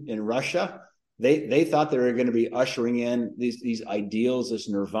revolution in Russia, they thought they were going to be ushering in these ideals, this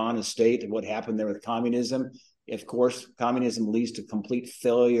nirvana state of what happened there with communism. Of course, communism leads to complete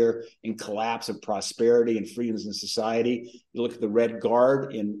failure and collapse of prosperity and freedoms in society. You look at the Red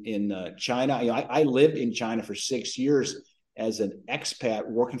Guard in China. I lived in China for 6 years as an expat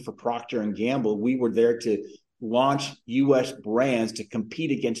working for Procter & Gamble. We were there to launch U.S. brands to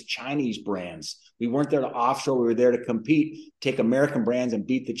compete against Chinese brands. We weren't there to offshore. We were there to compete, take American brands and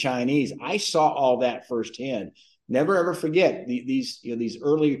beat the Chinese. I saw all that firsthand. Never ever forget these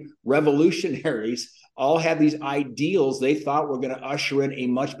early revolutionaries all had these ideals they thought were going to usher in a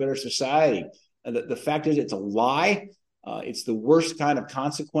much better society. The fact is, it's a lie. It's the worst kind of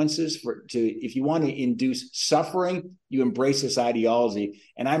consequences if you want to induce suffering, you embrace this ideology.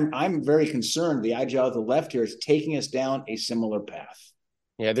 And I'm very concerned the ideology of the left here is taking us down a similar path.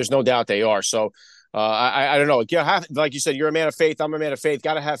 Yeah, there's no doubt they are. So I don't know. Like you said, you're a man of faith. I'm a man of faith.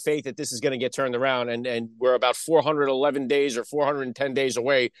 Got to have faith that this is going to get turned around. And we're about 411 days or 410 days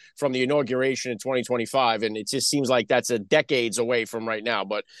away from the inauguration in 2025. And it just seems like that's a decades away from right now.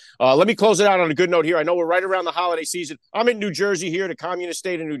 But let me close it out on a good note here. I know we're right around the holiday season. I'm in New Jersey here, the communist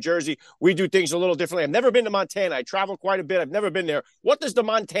state of New Jersey. We do things a little differently. I've never been to Montana. I travel quite a bit. I've never been there. What does the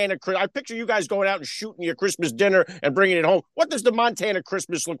Montana, I picture you guys going out and shooting your Christmas dinner and bringing it home. What does the Montana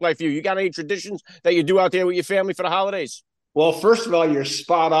Christmas look like for you? You got any traditions that you do out there with your family for the holidays? Well, first of all, you're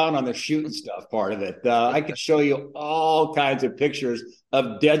spot on the shooting stuff part of it. I could show you all kinds of pictures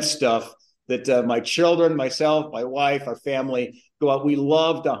of dead stuff that my children, myself, my wife, our family go out. We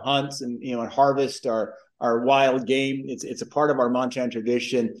love to hunt and harvest our wild game. It's a part of our Montana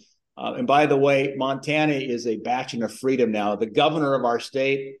tradition. And by the way, Montana is a bastion of freedom now. The governor of our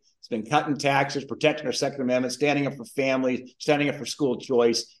state has been cutting taxes, protecting our Second Amendment, standing up for families, standing up for school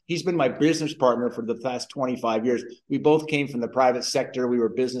choice. He's been my business partner for the past 25 years. We both came from the private sector. We were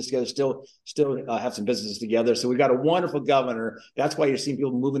business together, still have some businesses together. So we've got a wonderful governor. That's why you're seeing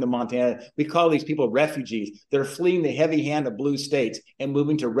people moving to Montana. We call these people refugees. They're fleeing the heavy hand of blue states and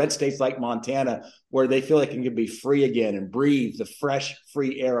moving to red states like Montana, where they feel like they can be free again and breathe the fresh,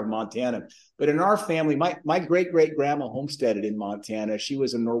 free air of Montana. But in our family, my great-great-grandma homesteaded in Montana. She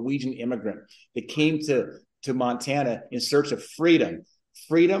was a Norwegian immigrant that came to Montana in search of freedom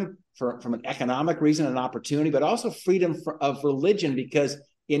from an economic reason and opportunity, but also freedom of religion, because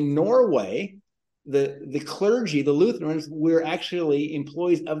in Norway, the clergy, the Lutherans, were actually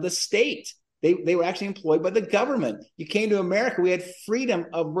employees of the state. They were actually employed by the government. You came to America, we had freedom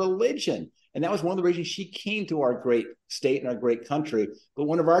of religion. And that was one of the reasons she came to our great state and our great country. But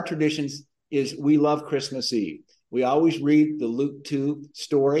one of our traditions is we love Christmas Eve. We always read the Luke 2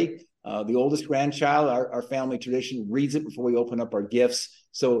 story. The oldest grandchild, our family tradition, reads it before we open up our gifts.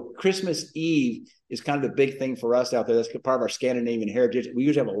 So Christmas Eve is kind of the big thing for us out there. That's part of our Scandinavian heritage. We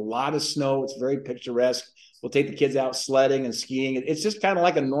usually have a lot of snow. It's very picturesque. We'll take the kids out sledding and skiing. It's just kind of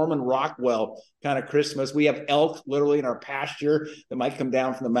like a Norman Rockwell kind of Christmas. We have elk literally in our pasture that might come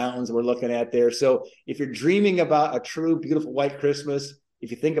down from the mountains that we're looking at there. So if you're dreaming about a true, beautiful white Christmas, if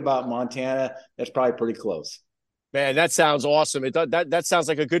you think about Montana, that's probably pretty close. Man, that sounds awesome. That sounds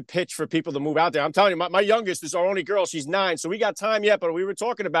like a good pitch for people to move out there. I'm telling you, my youngest is our only girl. She's 9, so we got time yet, but we were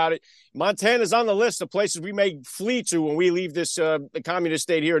talking about it. Montana's on the list of places we may flee to when we leave this the communist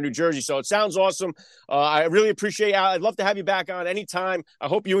state here in New Jersey. So it sounds awesome. I really appreciate it. I'd love to have you back on anytime. I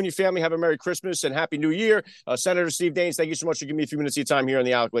hope you and your family have a Merry Christmas and Happy New Year. Senator Steve Daines, thank you so much for giving me a few minutes of your time here on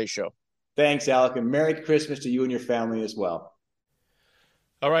the Alec Lace Show. Thanks, Alec, and Merry Christmas to you and your family as well.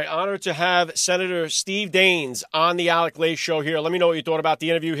 All right, honored to have Senator Steve Daines on the Alec Lace Show here. Let me know what you thought about the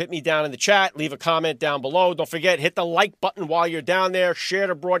interview. Hit me down in the chat. Leave a comment down below. Don't forget, hit the like button while you're down there. Share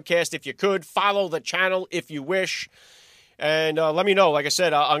the broadcast if you could. Follow the channel if you wish. And let me know. Like I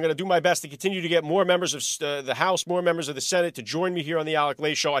said, I'm going to do my best to continue to get more members of the House, more members of the Senate to join me here on the Alec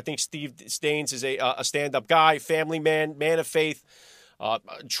Lace Show. I think Steve Daines is a stand-up guy, family man, man of faith.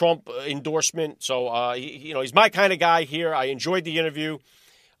 Trump endorsement. So, he's my kind of guy here. I enjoyed the interview.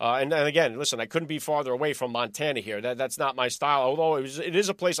 And again, listen, I couldn't be farther away from Montana here. That's not my style, although it is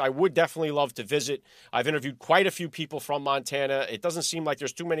a place I would definitely love to visit. I've interviewed quite a few people from Montana. It doesn't seem like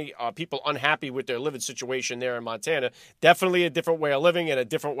there's too many people unhappy with their living situation there in Montana. Definitely a different way of living and a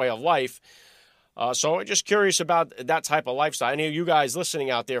different way of life. So I'm just curious about that type of lifestyle. Any of you guys listening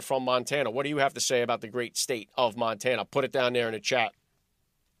out there from Montana, what do you have to say about the great state of Montana? Put it down there in the chat.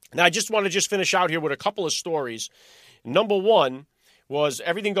 Now, I just want to finish out here with a couple of stories. Number one was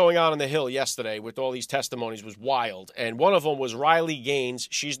everything going on the Hill yesterday with all these testimonies was wild. And one of them was Riley Gaines.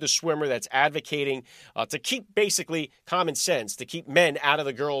 She's the swimmer that's advocating to keep basically common sense, to keep men out of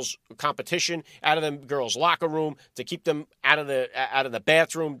the girls' competition, out of the girls' locker room, to keep them out of the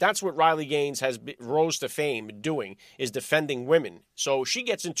bathroom. That's what Riley Gaines has rose to fame doing, is defending women. So she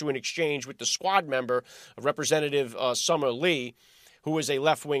gets into an exchange with the squad member, Representative Summer Lee, who is a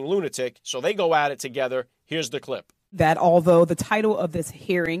left-wing lunatic. So they go at it together. Here's the clip. That although the title of this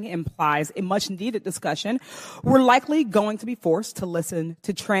hearing implies a much-needed discussion, we're likely going to be forced to listen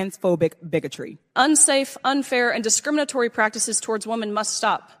to transphobic bigotry. Unsafe, unfair, and discriminatory practices towards women must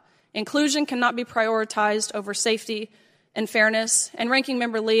stop. Inclusion cannot be prioritized over safety and fairness. And Ranking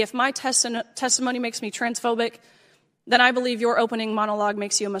Member Lee, if my testimony makes me transphobic, then I believe your opening monologue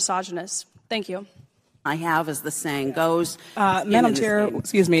makes you a misogynist. Thank you. I have, as the saying goes. Madam Chair,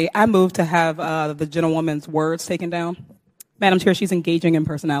 excuse me, I move to have the gentlewoman's words taken down. Madam Chair, she's engaging in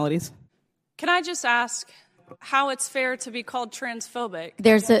personalities. Can I just ask how it's fair to be called transphobic?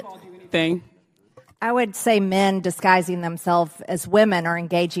 There's a thing. I would say men disguising themselves as women are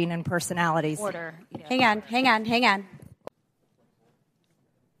engaging in personalities. Order. Yeah. Hang on.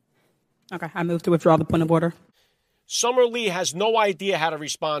 Okay, I move to withdraw the point of order. Summer Lee has no idea how to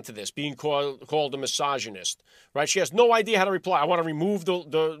respond to this, being called a misogynist, right? She has no idea how to reply. I want to remove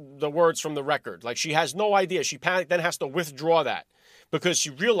the words from the record. Like, she has no idea. She panicked, then has to withdraw that because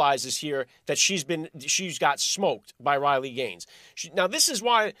she realizes here that she's got smoked by Riley Gaines. Now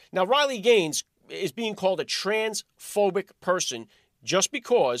Riley Gaines is being called a transphobic person just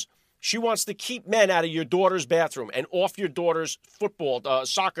because she wants to keep men out of your daughter's bathroom and off your daughter's football,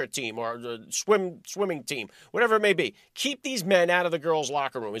 soccer team or swimming team, whatever it may be. Keep these men out of the girls'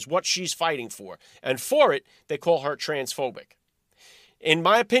 locker room is what she's fighting for. And for it, they call her transphobic. In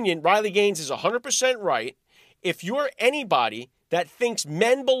my opinion, Riley Gaines is 100% right. If you're anybody that thinks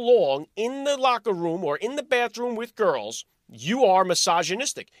men belong in the locker room or in the bathroom with girls, you are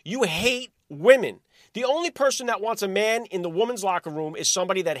misogynistic. You hate women. The only person that wants a man in the woman's locker room is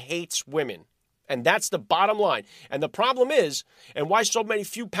somebody that hates women. And that's the bottom line. And the problem is, and why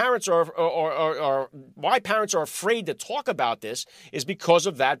few parents why parents are afraid to talk about this is because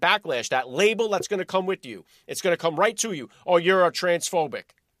of that backlash, that label that's going to come with you. It's going to come right to you. Oh, you're a transphobic.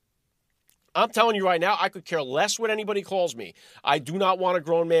 I'm telling you right now, I could care less what anybody calls me. I do not want a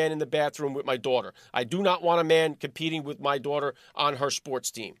grown man in the bathroom with my daughter. I do not want a man competing with my daughter on her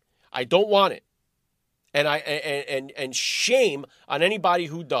sports team. I don't want it. And shame on anybody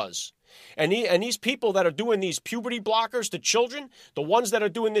who does. And these people that are doing these puberty blockers to children, the ones that are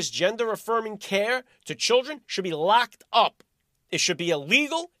doing this gender-affirming care to children, should be locked up. It should be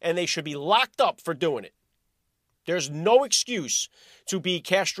illegal, and they should be locked up for doing it. There's no excuse to be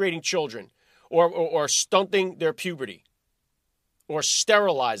castrating children or stunting their puberty or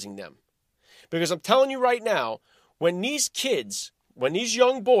sterilizing them. Because I'm telling you right now, when these kids when these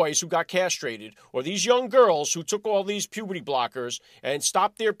young boys who got castrated or these young girls who took all these puberty blockers and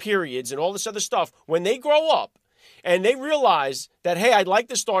stopped their periods and all this other stuff, when they grow up and they realize that, hey, I'd like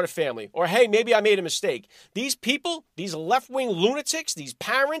to start a family, or hey, maybe I made a mistake, these people, these left-wing lunatics, these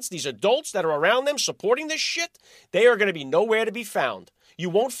parents, these adults that are around them supporting this shit, they are going to be nowhere to be found. You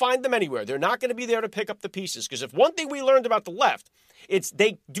won't find them anywhere. They're not going to be there to pick up the pieces. Because if one thing we learned about the left, it's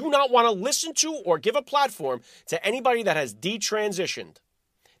they do not want to listen to or give a platform to anybody that has detransitioned.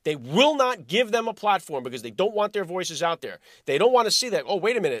 They will not give them a platform because they don't want their voices out there. They don't want to see that, oh,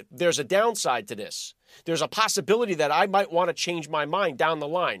 wait a minute, there's a downside to this. There's a possibility that I might want to change my mind down the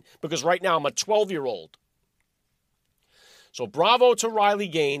line because right now I'm a 12-year-old. So bravo to Riley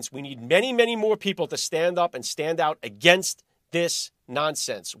Gaines. We need many, many more people to stand up and stand out against this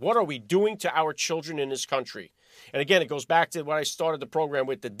nonsense. What are we doing to our children in this country? And again, it goes back to what I started the program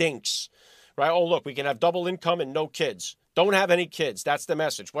with, the DINKs, right? Oh, look, we can have double income and no kids. Don't have any kids. That's the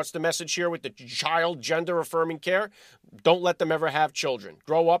message. What's the message here with the child gender affirming care? Don't let them ever have children.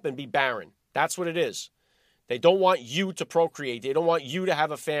 Grow up and be barren. That's what it is. They don't want you to procreate. They don't want you to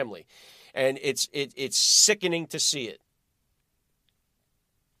have a family. And it's sickening to see it.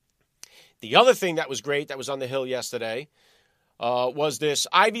 The other thing that was great that was on the Hill yesterday was this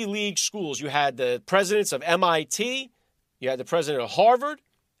Ivy League schools. You had the presidents of MIT, you had the president of Harvard,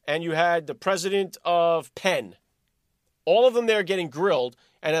 and you had the president of Penn. All of them there getting grilled.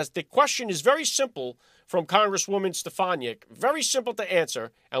 And as the question is very simple from Congresswoman Stefanik, very simple to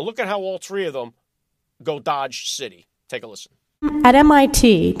answer. And look at how all three of them go Dodge City. Take a listen. At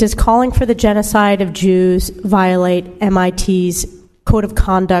MIT, does calling for the genocide of Jews violate MIT's code of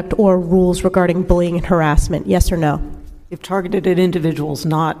conduct or rules regarding bullying and harassment? Yes or no? If targeted at individuals,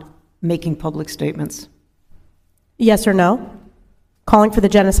 not making public statements. Yes or no? Calling for the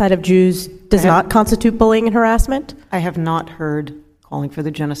genocide of Jews does not constitute bullying and harassment? I have not heard calling for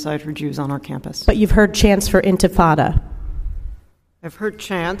the genocide for Jews on our campus. But you've heard chants for intifada. I've heard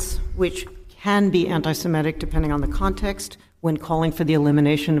chants, which can be anti-Semitic depending on the context, when calling for the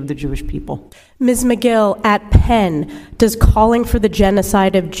elimination of the Jewish people. Ms. McGill, at Penn, does calling for the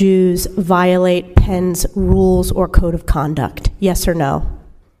genocide of Jews violate Penn's rules or code of conduct? Yes or no?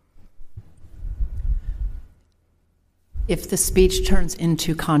 If the speech turns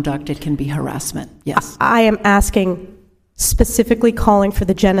into conduct, it can be harassment. Yes. I am asking specifically calling for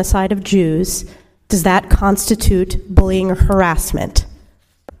the genocide of Jews. Does that constitute bullying or harassment?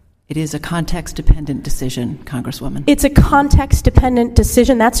 It is a context-dependent decision, Congresswoman. It's a context-dependent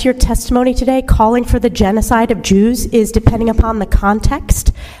decision. That's your testimony today. Calling for the genocide of Jews is depending upon the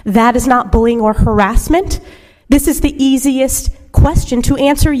context. That is not bullying or harassment. This is the easiest question to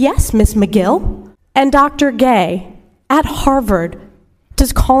answer yes, Ms. McGill. And Dr. Gay, at Harvard,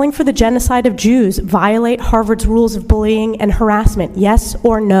 does calling for the genocide of Jews violate Harvard's rules of bullying and harassment? Yes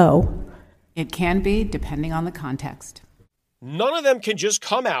or no? It can be, depending on the context. None of them can just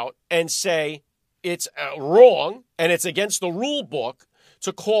come out and say it's wrong and it's against the rule book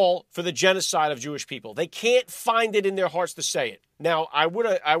to call for the genocide of Jewish people. They can't find it in their hearts to say it. Now, I would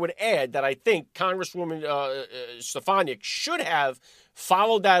add that I think Congresswoman Stefanik should have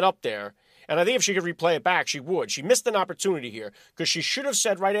followed that up there. And I think if she could replay it back, she would. She missed an opportunity here because she should have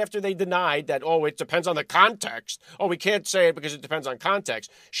said right after they denied that, oh, it depends on the context. Oh, we can't say it because it depends on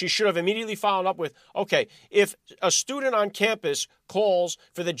context. She should have immediately followed up with, okay, if a student on campus calls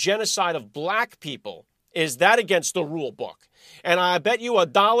for the genocide of black people, is that against the rule book? And I bet you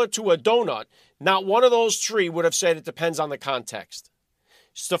 $1 to a donut, not one of those three would have said it depends on the context.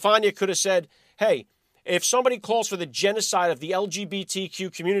 Stefania could have said, hey, if somebody calls for the genocide of the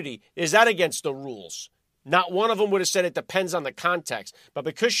LGBTQ community, is that against the rules? Not one of them would have said it depends on the context. But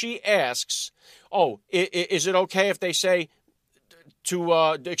because she asks, oh, is it okay if they say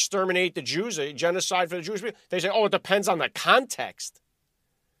to exterminate the Jews, a genocide for the Jewish people? They say, oh, it depends on the context.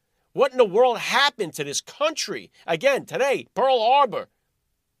 What in the world happened to this country? Again, today, Pearl Harbor,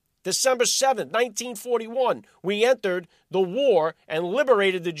 December 7th, 1941, we entered the war and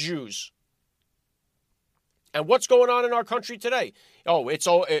liberated the Jews. And what's going on in our country today? Oh,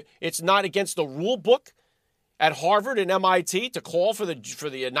 it's not against the rule book at Harvard and MIT to call for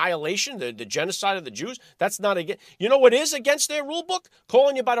the annihilation, the genocide of the Jews. That's not against. You know what is against their rule book?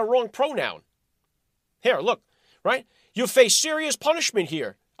 Calling you by the wrong pronoun. Here, look, right? You face serious punishment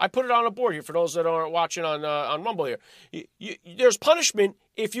here. I put it on a board here for those that aren't watching on Rumble here. There's punishment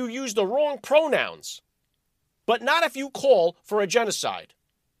if you use the wrong pronouns, but not if you call for a genocide.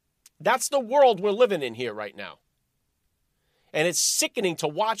 That's the world we're living in here right now. And it's sickening to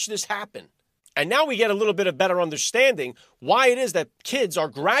watch this happen. And now we get a little bit of better understanding why it is that kids are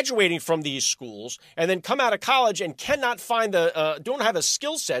graduating from these schools and then come out of college and cannot find don't have a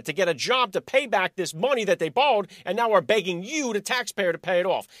skill set to get a job to pay back this money that they borrowed, and now are begging you, the taxpayer, to pay it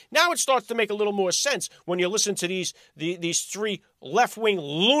off. Now it starts to make a little more sense when you listen to these three left-wing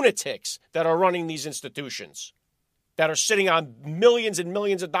lunatics that are running these institutions, that are sitting on millions and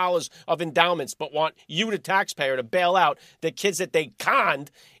millions of dollars of endowments, but want you, the taxpayer, to bail out the kids that they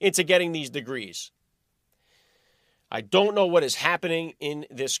conned into getting these degrees. I don't know what is happening in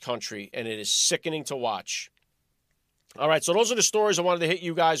this country, and it is sickening to watch. All right, so those are the stories I wanted to hit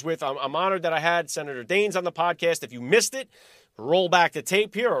you guys with. I'm honored that I had Senator Daines on the podcast. If you missed it, roll back the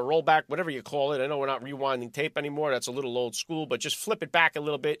tape here, or roll back whatever you call it. I know we're not rewinding tape anymore. That's a little old school, but just flip it back a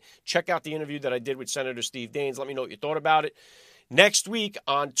little bit. Check out the interview that I did with Senator Steve Daines. Let me know what you thought about it. Next week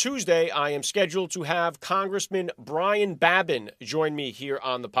on Tuesday, I am scheduled to have Congressman Brian Babin join me here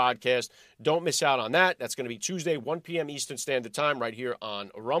on the podcast. Don't miss out on that. That's going to be Tuesday, 1 p.m. Eastern Standard Time right here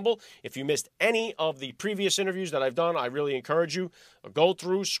on Rumble. If you missed any of the previous interviews that I've done, I really encourage you go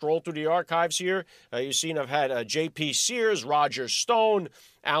through, scroll through the archives here. You've seen I've had J.P. Sears, Roger Stone,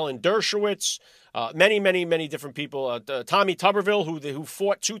 Alan Dershowitz, many different people. Tommy Tuberville, who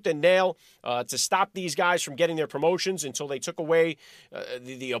fought tooth and nail to stop these guys from getting their promotions until they took away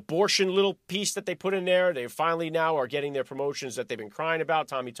the abortion little piece that they put in there. They finally now are getting their promotions that they've been crying about.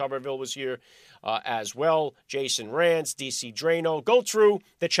 Tommy Tuberville was here as well. Jason Rance, DC Drano. Go through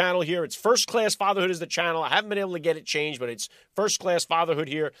the channel here. It's First Class Fatherhood is the channel. I haven't been able to get it changed, but it's First Class Fatherhood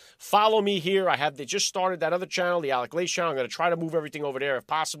here. Follow me here. They just started that other channel, the Alec Lace channel. I'm going to try to move everything over there if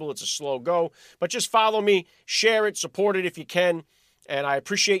possible. It's a slow go, but just follow me, share it, support it if you can. And I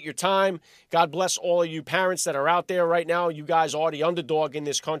appreciate your time. God bless all of you parents that are out there right now. You guys are the underdog in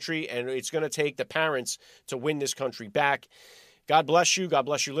this country, and it's going to take the parents to win this country back. God bless you. God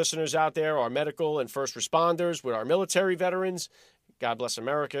bless you listeners out there, our medical and first responders, with our military veterans. God bless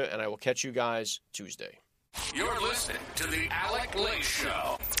America, and I will catch you guys Tuesday. You're listening to the Alec Lace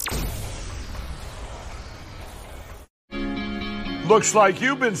Show. Looks like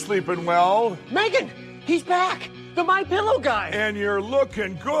you've been sleeping well. Megan, he's back. The MyPillow guy. And you're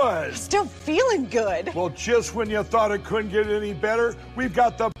looking good. Still feeling good. Well, just when you thought it couldn't get any better, we've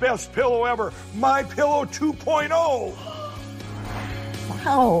got the best pillow ever, MyPillow 2.0.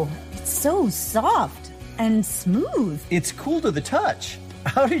 Wow, it's so soft and smooth. It's cool to the touch.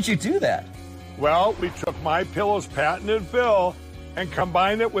 How did you do that? Well, we took MyPillow's patented fill and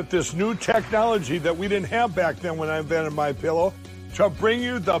combined it with this new technology that we didn't have back then when I invented MyPillow to bring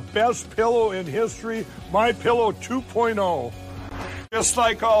you the best pillow in history, MyPillow 2.0. Just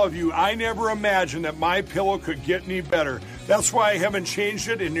like all of you, I never imagined that MyPillow could get any better. That's why I haven't changed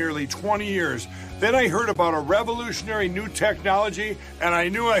it in nearly 20 years. Then I heard about a revolutionary new technology, and I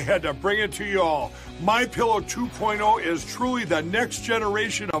knew I had to bring it to you all. MyPillow 2.0 is truly the next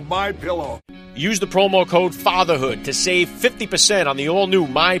generation of MyPillow. Use the promo code FATHERHOOD to save 50% on the all-new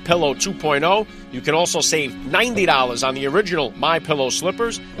MyPillow 2.0. You can also save $90 on the original MyPillow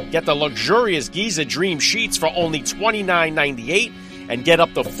slippers. Get the luxurious Giza Dream sheets for only $29.98 and get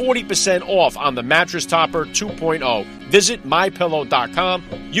up to 40% off on the Mattress Topper 2.0. Visit MyPillow.com.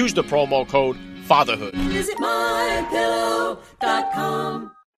 Use the promo code FATHERHOOD. Visit MyPillow.com.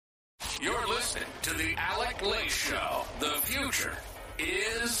 You're listening to the Alec Lace Show. The future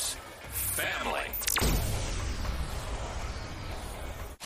is